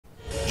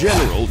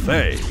General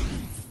Fei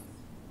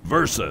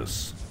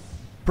versus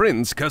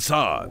Prince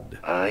Kassad.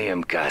 I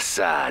am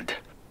Kassad.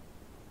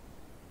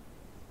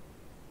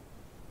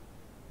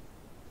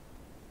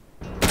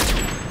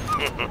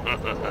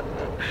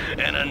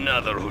 And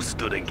another who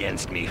stood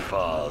against me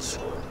falls.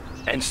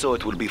 And so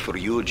it will be for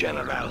you,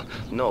 General.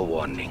 No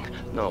warning,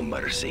 no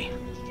mercy.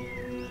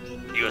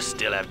 You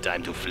still have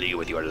time to flee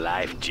with your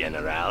life,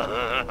 General.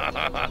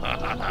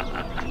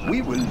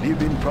 We will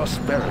live in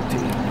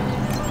prosperity.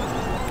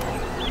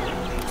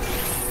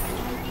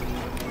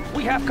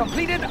 We have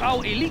completed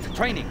our elite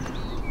training.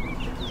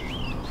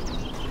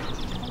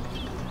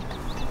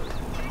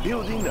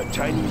 Building a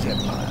Chinese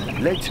empire.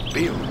 Let's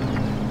build.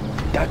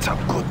 That's a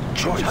good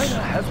choice.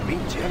 China has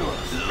been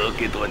generous.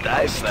 Look at what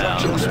I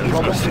found.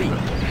 Promising.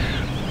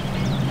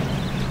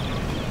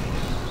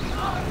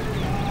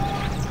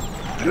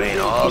 Train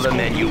all the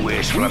men you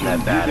wish from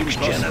that barracks,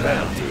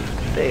 General.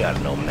 They are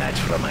no match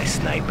for my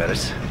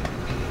snipers.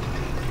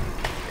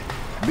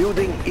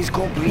 Building is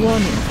complete.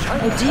 Warning,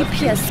 a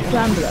GPS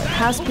scrambler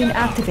has been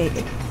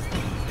activated.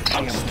 I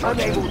am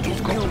unable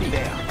to go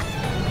there.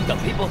 The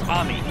People's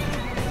Army.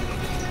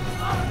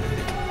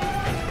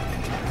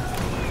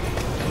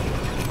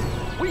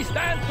 We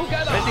stand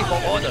together. Ready for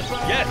orders.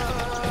 Yes.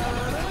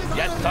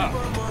 Yes,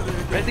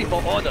 sir. Ready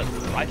for orders.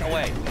 Right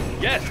away.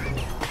 Yes.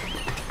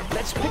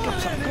 Let's pick up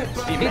some goods.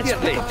 Immediately. Let's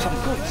pick up some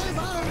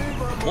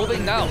goods.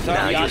 Moving now, sir.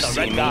 Now We are you the see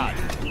Red me. Guard.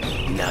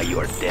 Now you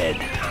are dead.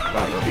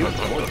 I built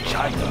for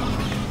China.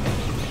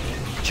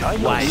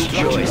 China Wise is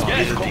choice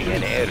Yes. building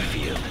an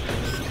airfield.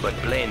 But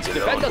planes alone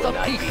Defenders will of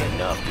not peace. be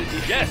enough to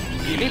defeat Yes.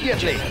 you,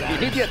 Immediately. General.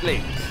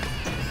 Immediately.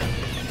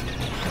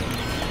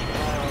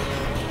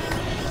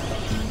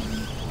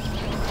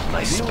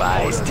 My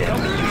spies tell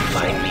me you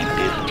finally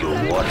built your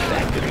war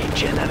factory,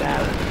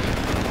 General.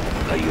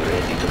 Are you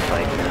ready to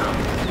fight now?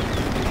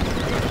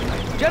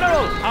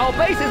 General, our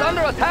base is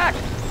under attack.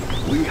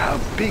 We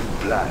have big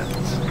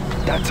plans.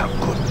 That's a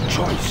good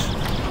choice.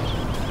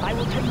 I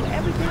will tell you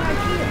everything I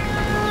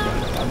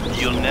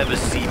hear. You'll never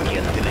see me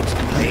until it's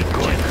too late,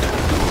 General.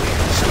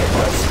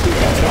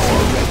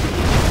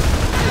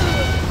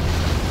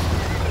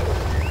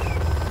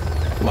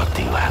 What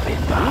do you have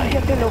in mind?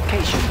 Get the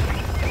location.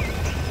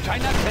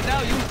 China can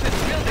now use this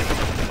building.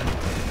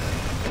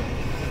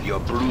 Your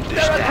brutish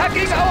They're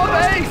attacking tactics have our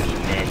cost base! me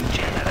men,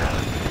 General.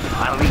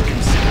 I'll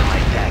reconsider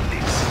my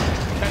tactics.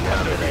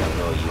 Now that I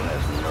know you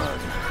have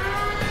none.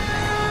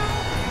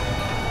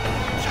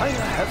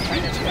 China has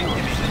been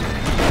generous.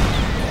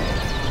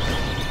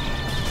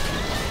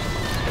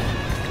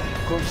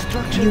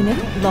 Construction. Unit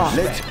lost.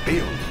 Let's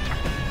build.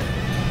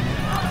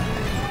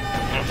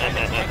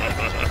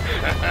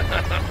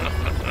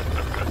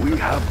 We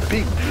have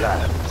big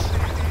plans.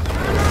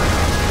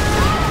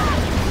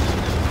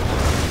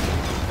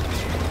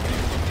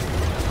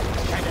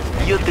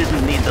 You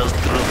didn't need those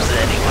troops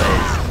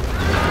anyways.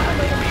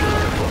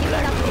 Beautiful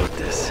Black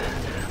Lotus.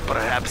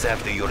 Perhaps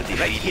after your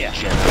defeat,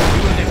 General, we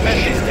will defend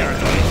this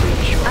territory.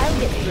 I'll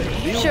get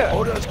through. Build Sure.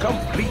 orders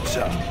complete,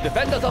 sir.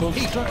 Defenders of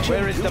peace.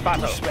 Where is the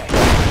battle?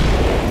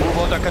 Move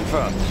order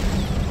confirmed.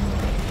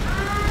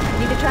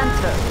 Need a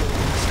transfer.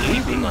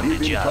 Sleeping on the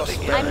Live in job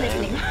prosperity. again. I'm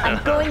listening.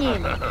 I'm going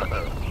in.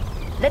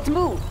 Let's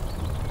move.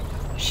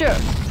 Sure.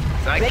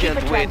 I Ready can't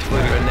for wait for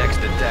transfer. your next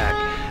attack.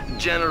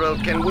 General,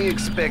 can we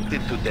expect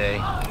it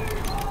today?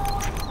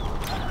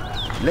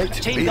 Let's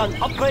Chain build.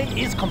 gun upgrade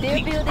is Their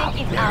complete. building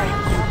is Very ours.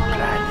 good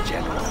plan,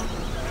 General.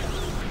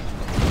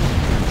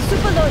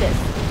 Super Lotus.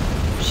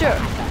 Sure.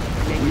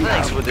 We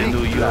Thanks have for the big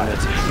new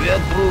plans. units.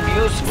 They'll prove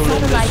useful in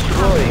Satellite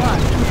destroying.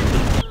 Part 1.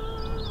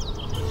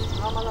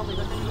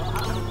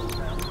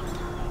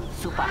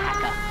 Super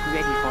hacker,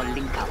 ready for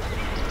link up.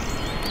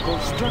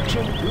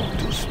 Construction built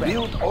to spec.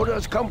 Build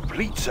orders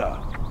complete, sir.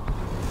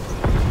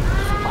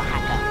 Super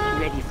hacker,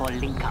 ready for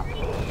link up.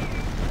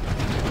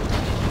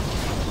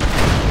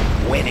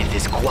 When it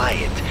is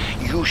quiet,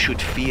 you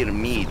should fear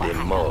me the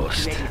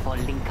most. Ready for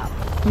link up.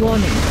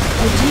 Warning.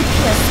 A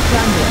GPS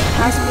scrambler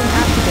has been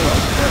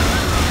activated.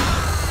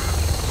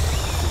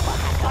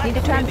 Need a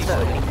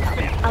transfer.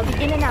 I'll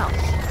be in and out.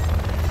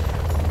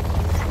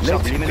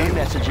 Let's Subliminal build.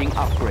 messaging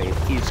upgrade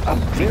is A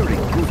very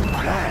good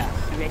plan.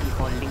 Ready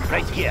for link up.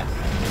 right here.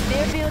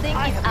 Their building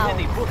is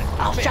ours.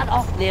 I'll shut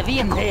off the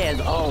VM.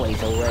 There's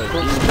always a way.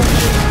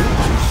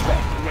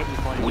 Ready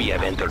for We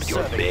have entered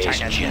your base,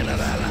 General.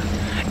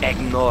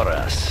 Ignore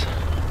us.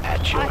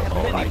 At your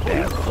own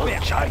peril.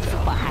 China.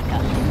 Super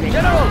hacker, ready.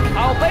 General,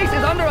 our base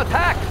is under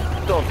attack.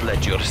 Don't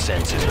let your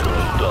senses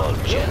grow dull,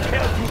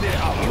 General.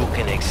 You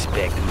can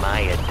expect my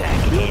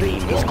attack any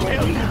moment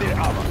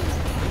now.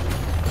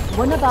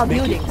 One of our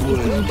buildings is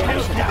being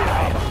damaged.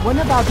 One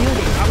of our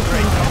buildings is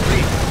being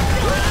damaged.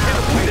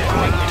 We're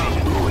going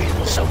to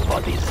ruin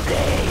somebody's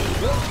day.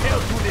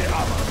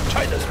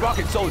 China's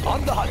rocket soldier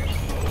on the hunt.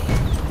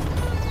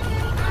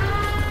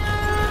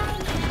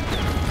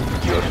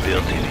 You're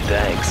building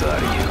tanks, are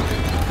you?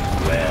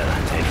 Well,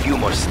 a few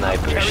more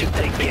snipers should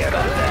take care of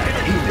that.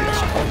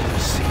 Healers on the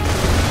scene.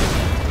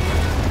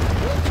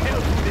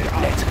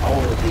 Let's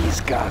hold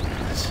these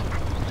guns.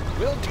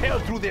 We'll tear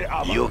through their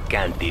armor. You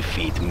can't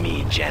defeat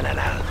me, General.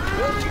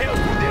 We'll tear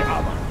through their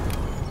armor.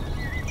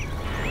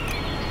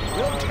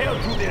 We'll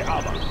tear through their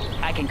armor.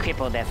 I can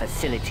cripple their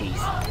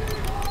facilities.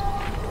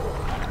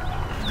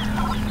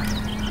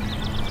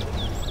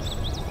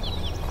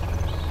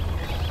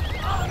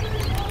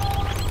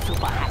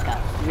 Super hacker,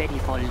 ready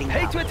for link up.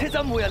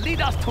 Patriotism will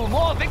lead us to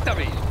more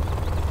victories.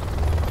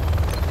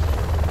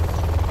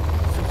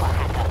 Super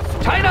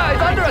hacker. China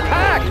is under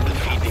attack.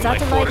 Defeating my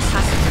Satellite forces.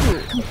 hack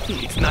 2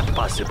 complete. It's not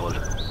possible.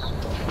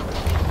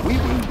 We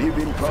will live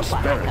in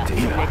prosperity.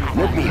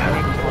 Let me help.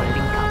 Ready for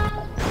link up.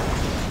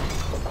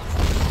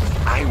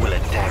 I will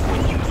attack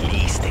when you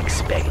least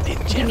expect it,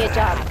 Give me a General.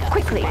 job,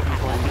 quickly. Ready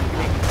for link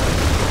up.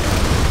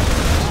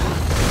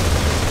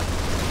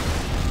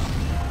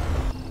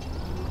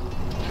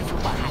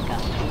 Super hacker,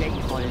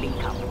 ready for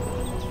link up.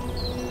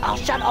 I'll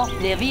shut off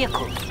their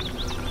vehicles.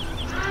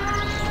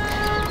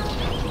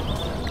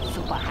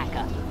 Super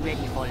hacker,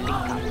 ready for link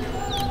up.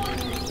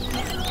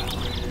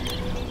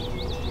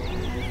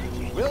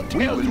 We'll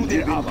tear through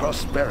their armor.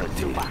 Prosperity.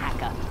 Super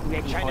hacker,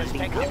 ready for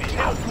link up.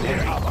 Tear through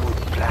their armor.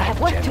 I have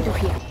work to do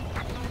here.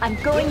 I'm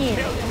going in.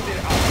 Tear through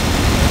their armor.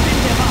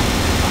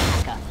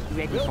 Hacker,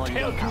 ready We'll for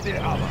tear link through up.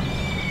 their armor.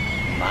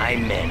 My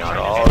men are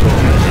all over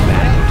the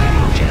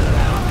battlefield,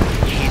 General.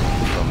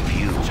 Hidden from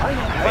view.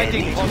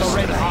 Fighting for the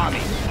Red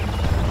Army.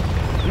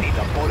 Need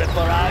a bullet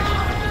barrage?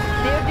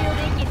 Their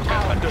building is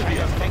ours.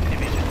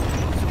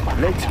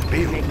 Let's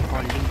build. Ready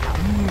for link up.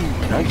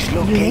 Nice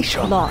Unit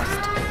location.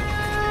 lost.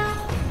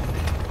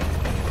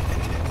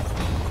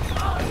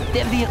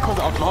 Their vehicles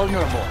are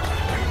vulnerable.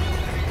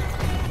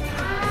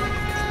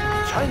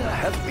 China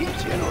has been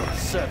generous.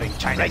 Serving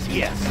China's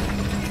yes.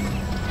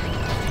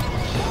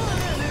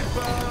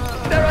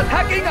 They're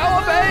attacking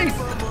our base!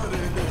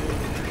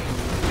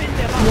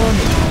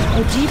 Warning.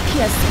 A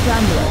GPS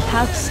scrambler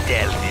has...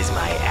 Stealth is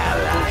my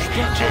ally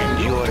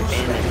and your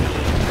enemy.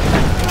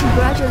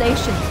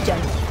 Congratulations,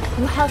 General.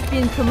 You have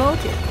been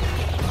promoted.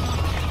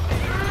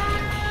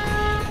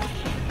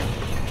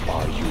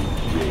 Are you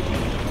ready?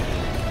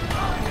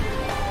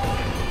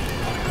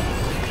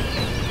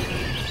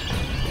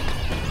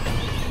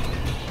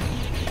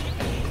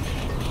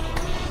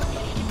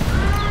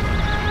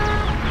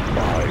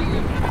 I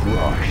will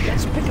crush.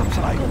 Let's pick up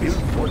some. I built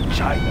for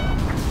China.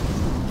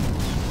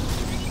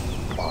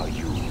 Are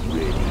you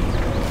ready?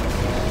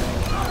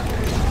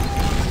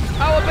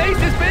 Our base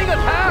is being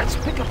attacked!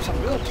 Let's pick up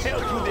some. We'll tear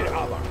through their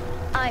armor.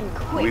 I'm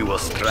quick. We will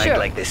strike Sure.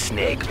 like the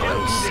snake,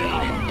 unseen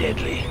and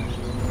deadly.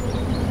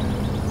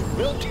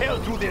 We'll tear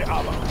through their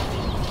armor.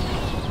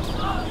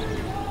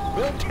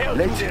 We'll tear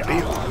through their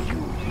armor. Are you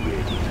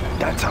ready?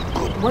 That's a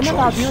good One choice. of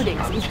our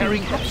buildings is being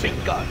Carrying a captured.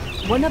 big gun.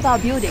 One of our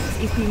buildings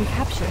is being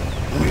captured.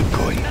 We're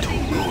going to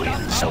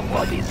ruin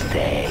somebody's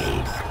day.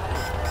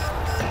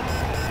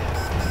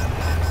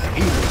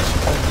 Heroes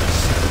on the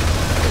scene.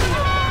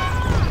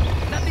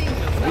 Nothing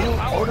will Build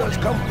stop our orders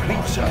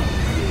complete, sir.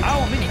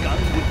 Our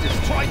miniguns will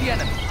destroy the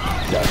enemy.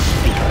 The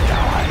speaker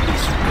tower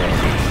is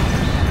ready.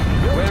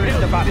 Where is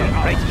the battle?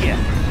 Right here.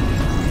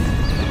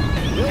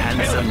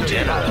 Handsome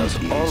generals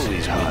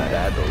always win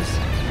battles.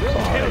 We'll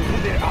tear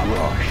through their armor.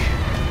 Rush.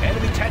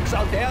 Enemy tanks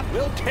out there?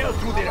 We'll tear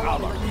through their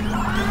armor. Are you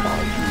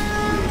ready?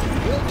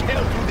 We'll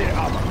tear through their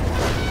armor.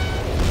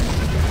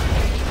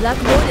 Black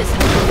Lotus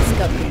has been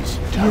discovered.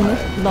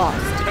 Unit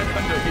lost.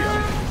 Under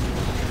here.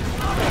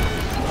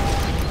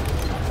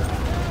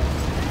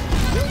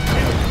 We'll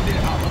tear through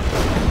their armor.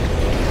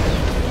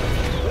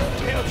 We'll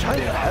tear through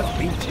China has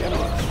been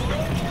generous.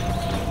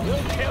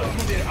 We'll tear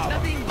through their armor.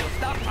 Nothing will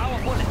stop our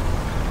bullets.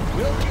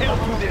 We'll tear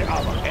through their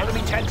armor.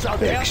 Enemy tanks out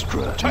there.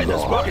 Extra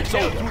China's large. rocket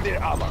tear through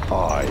their armor.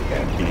 I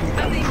am in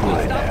Nothing control.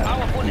 will stop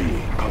our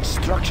bullets.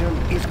 Construction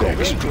is going.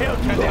 We'll tear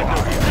through their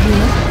armor.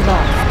 Unit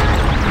lost.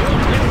 We'll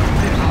tear through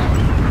their armor.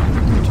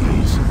 It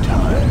is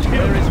time.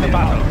 Where is the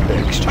battle?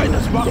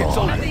 China's rocket large.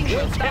 soldiers. Nothing We'll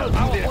will tear stop through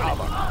our their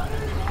bullets. armor.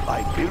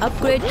 I built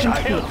Upgrade for China.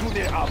 Tear complete. through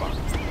their armor.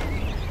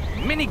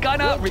 Minigunner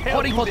We'll tear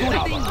reporting for through their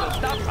duty. armor. Nothing will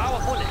stop our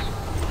bullets.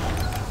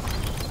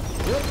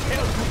 We'll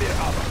tear through their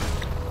armor.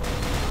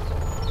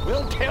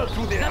 We'll tear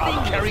through their Nothing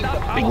armor. will Carrying stop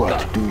the big our gun.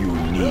 What do you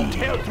We'll need?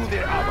 tear through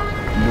their armor.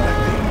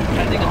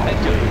 Sending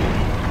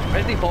attention.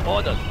 Ready for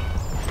orders.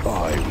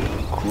 I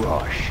will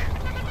crush.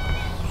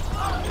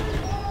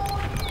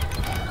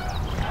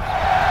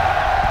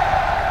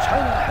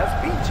 China has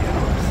been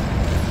generous.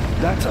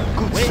 That's a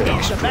good Where is the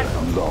extra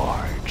battle?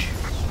 large.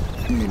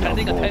 In a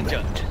Sending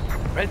attention. moment.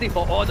 Ready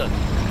for orders.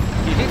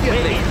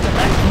 Immediately. Unit Give me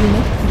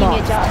a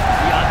lost. job.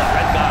 We are the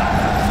Red Guard.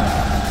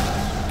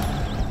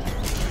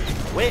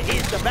 Where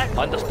is the back?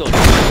 Understood.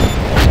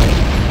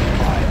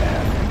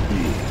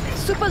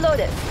 Super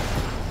Lotus.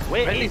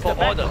 Where ready is for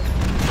orders.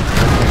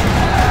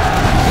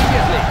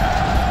 Immediately.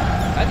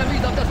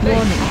 Enemies of the state.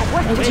 Warning.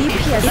 A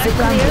GPS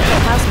scrambler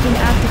has been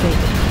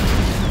activated.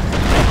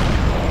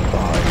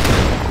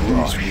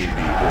 This will be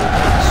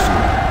over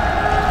soon.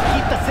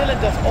 Keep the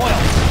cylinders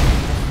oiled.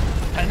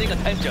 Sending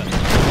attention.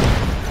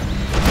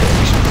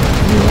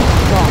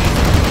 Unit lost.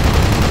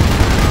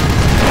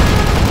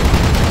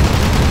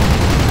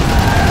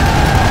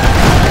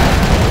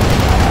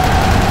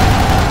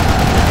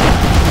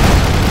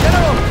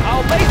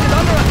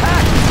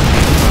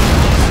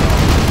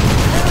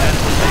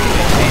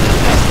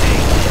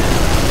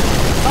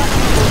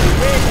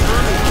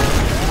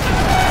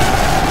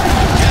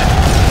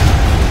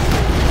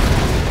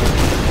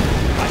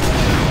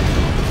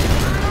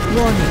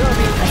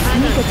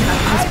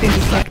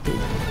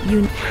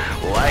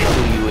 Why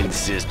do you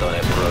insist on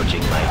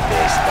approaching my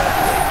base that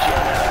way,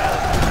 General?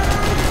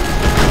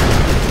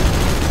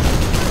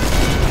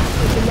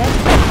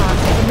 Select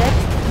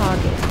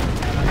target.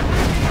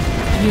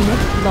 Unit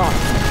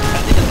lost.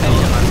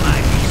 Those are my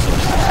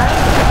resources.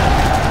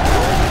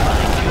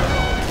 Find your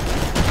own.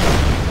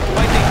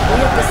 We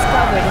have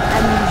discovered an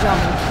enemy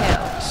German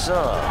kill.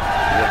 So,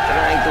 you're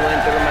trying to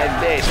enter my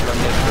base from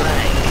the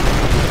flank.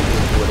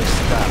 You would have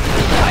stopped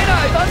me. China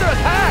is under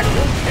attack!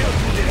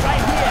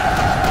 Right here!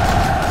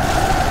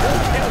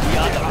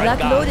 Black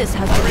Lotus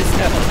has been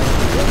discovered.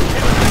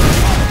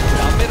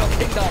 The Middle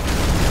Kingdom!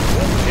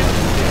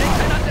 They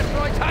cannot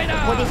destroy China!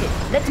 What is it?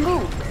 Let's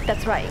move.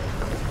 That's right.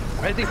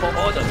 Ready for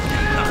orders.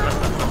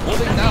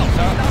 Moving now,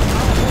 sir.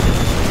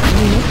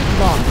 Unit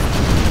lost.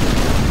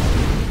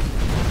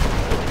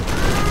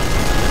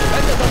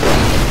 Defenders of the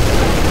east.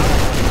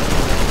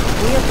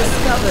 We have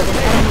discovered an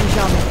enemy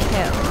German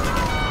kill.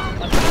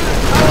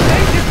 Our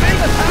base is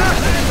being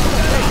attacked!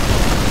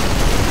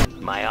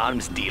 My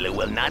arms dealer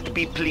will not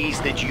be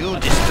pleased that you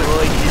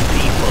destroyed his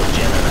people,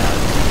 General.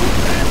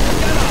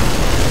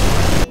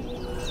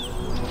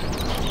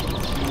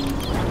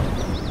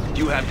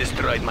 You have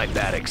destroyed my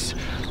barracks.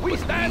 We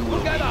stand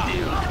together!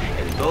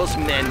 And those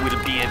men will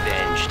be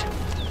avenged.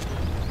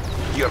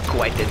 You're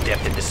quite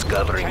adept at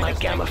discovering my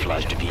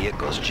camouflaged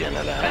vehicles,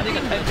 General. Pending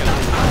attention.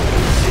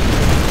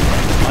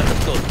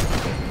 Understood.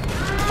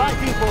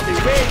 Fighting for the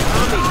Red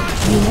Army.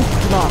 Unit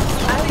lost.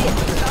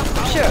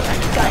 Sure,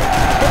 got it.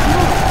 Let's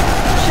move.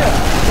 Sure,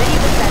 ready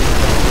for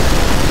transfer.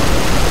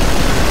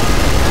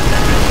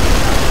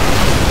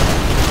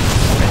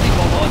 Ready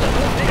for orders.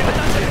 They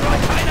cannot destroy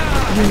China!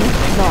 Unit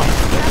lost.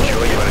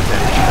 Show your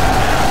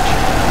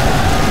advantage.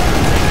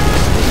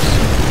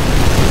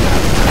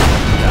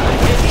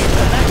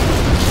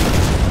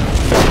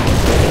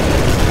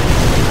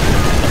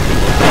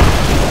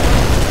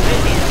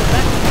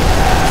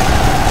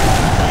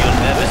 You'll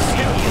never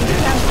see you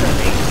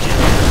nicely.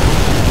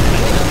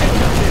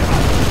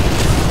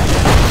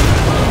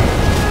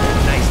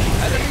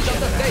 Enemies of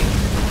the state.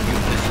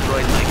 You've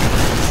destroyed my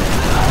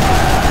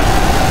plans.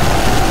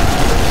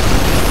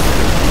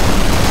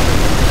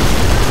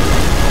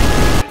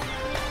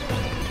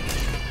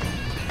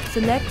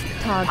 Select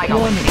target. know.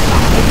 Warning. You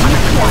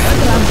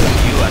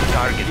are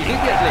targeting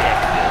Immediately.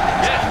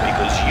 Yes,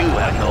 because you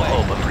have no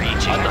hope of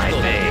reaching my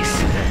Understood. base.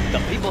 The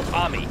People's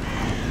Army.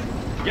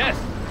 Yes.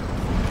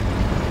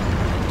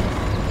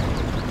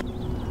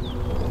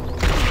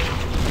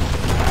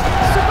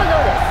 Super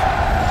Lotus.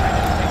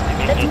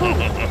 Let's move.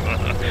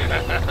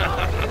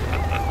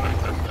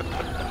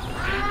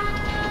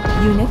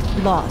 Unit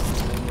lost.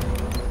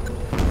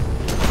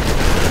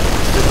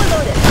 Super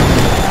Lotus.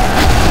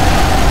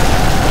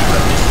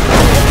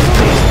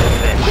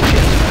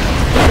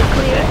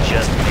 That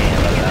just may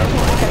have allowed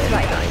my That's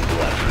right. time to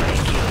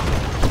outrank you.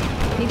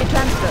 Need a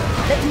transfer.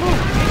 Let's move.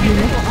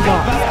 Unit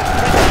lost.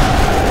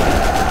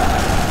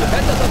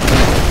 Defenders of the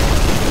east.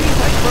 We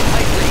fight for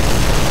my fleet.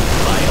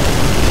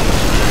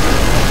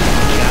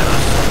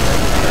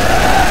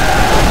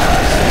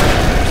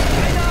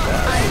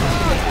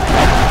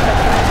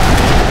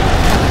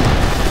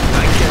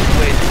 I can't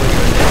wait for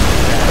your next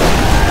attack.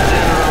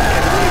 General,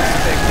 can we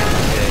expect it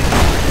today?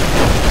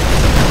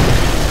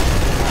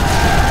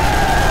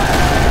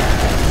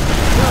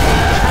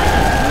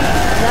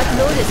 Black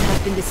Lotus has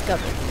been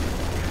discovered.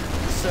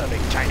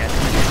 Serving China.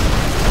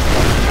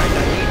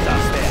 China needs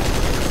us there.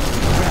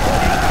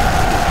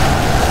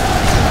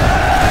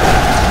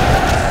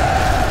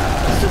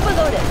 Super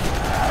Lotus.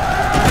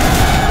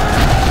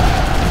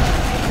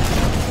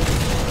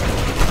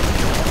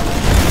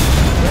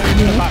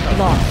 Unit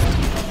lost.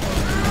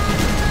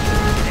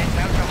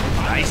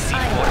 I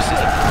see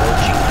forces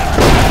approaching my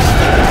base.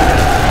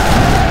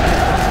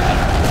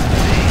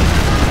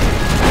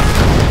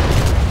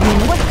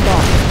 Unit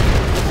lost.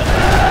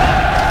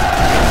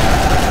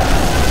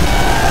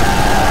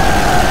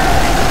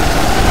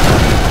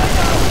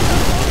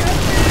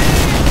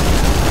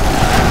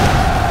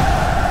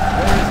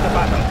 Where is the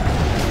battle?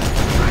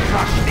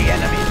 Crush the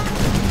enemy.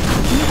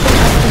 Vehicle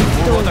has been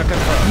stolen. Order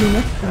confirmed.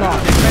 Unit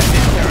lost. Defend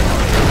this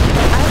territory.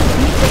 Our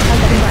vehicle has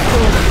been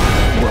stolen.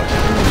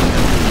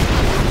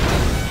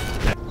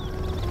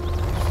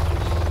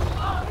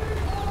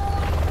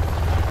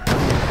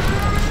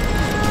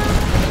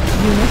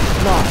 Unit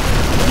lost.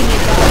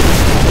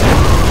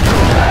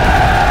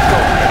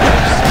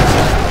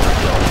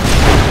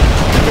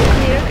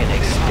 You can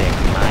expect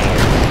my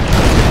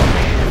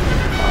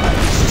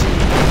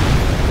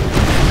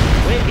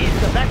Where is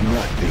the back?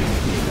 Nothing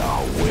in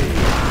our way.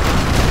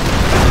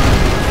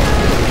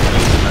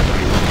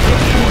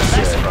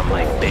 forces from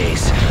my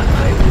base. I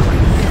will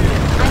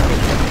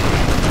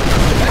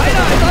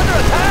China is under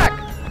attack!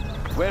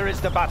 Where is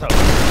the battle? We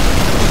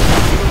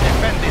will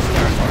defend this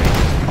territory.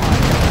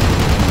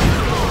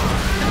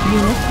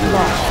 Unit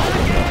lost.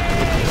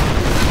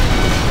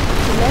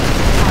 Select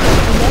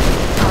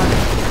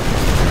target.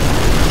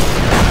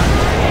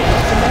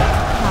 Select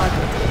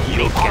target.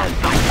 You can't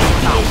beat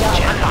me,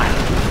 General.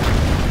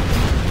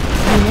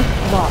 Unit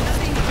lost.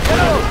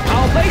 Hello!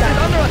 Our base is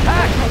under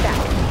attack!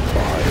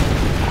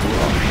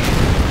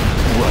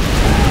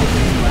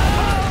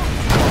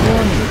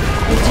 Warning.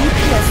 The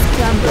GPS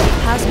scramble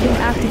has been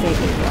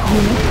activated.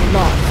 Unit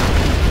lost.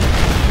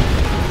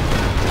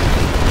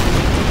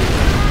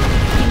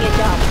 Bring it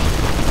down.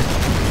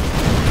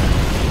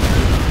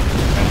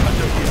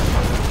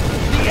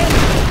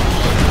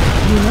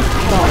 Unit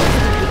lost.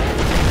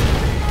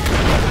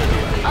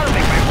 I'll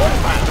make my own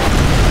path!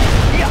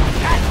 Here,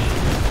 catch!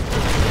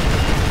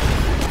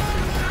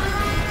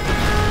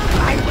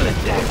 I will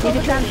adapt.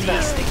 Data transfer.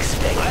 Least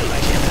expect. I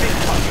like a big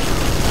target.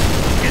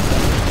 Get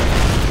them.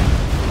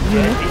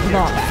 Unit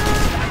lost.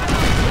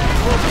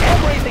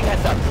 Everything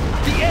has done.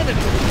 The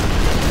enemy!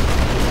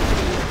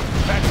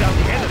 Back down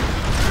the enemy.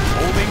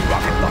 Moving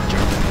rocket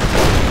launcher.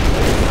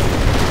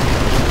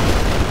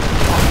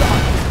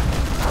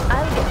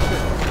 I'll get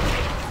through.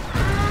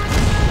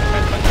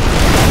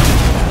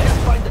 Let's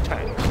find the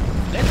tank.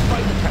 Let's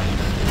find the tank.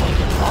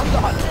 On the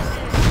hunt.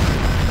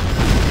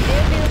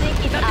 Their building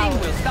is Nothing ours.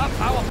 will stop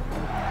our...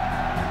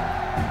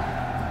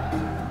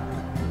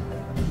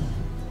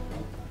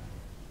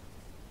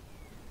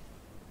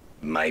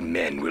 My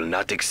men will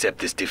not accept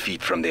this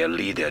defeat from their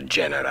leader,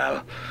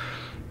 General.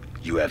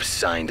 You have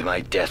signed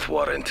my death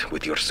warrant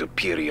with your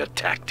superior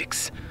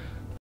tactics.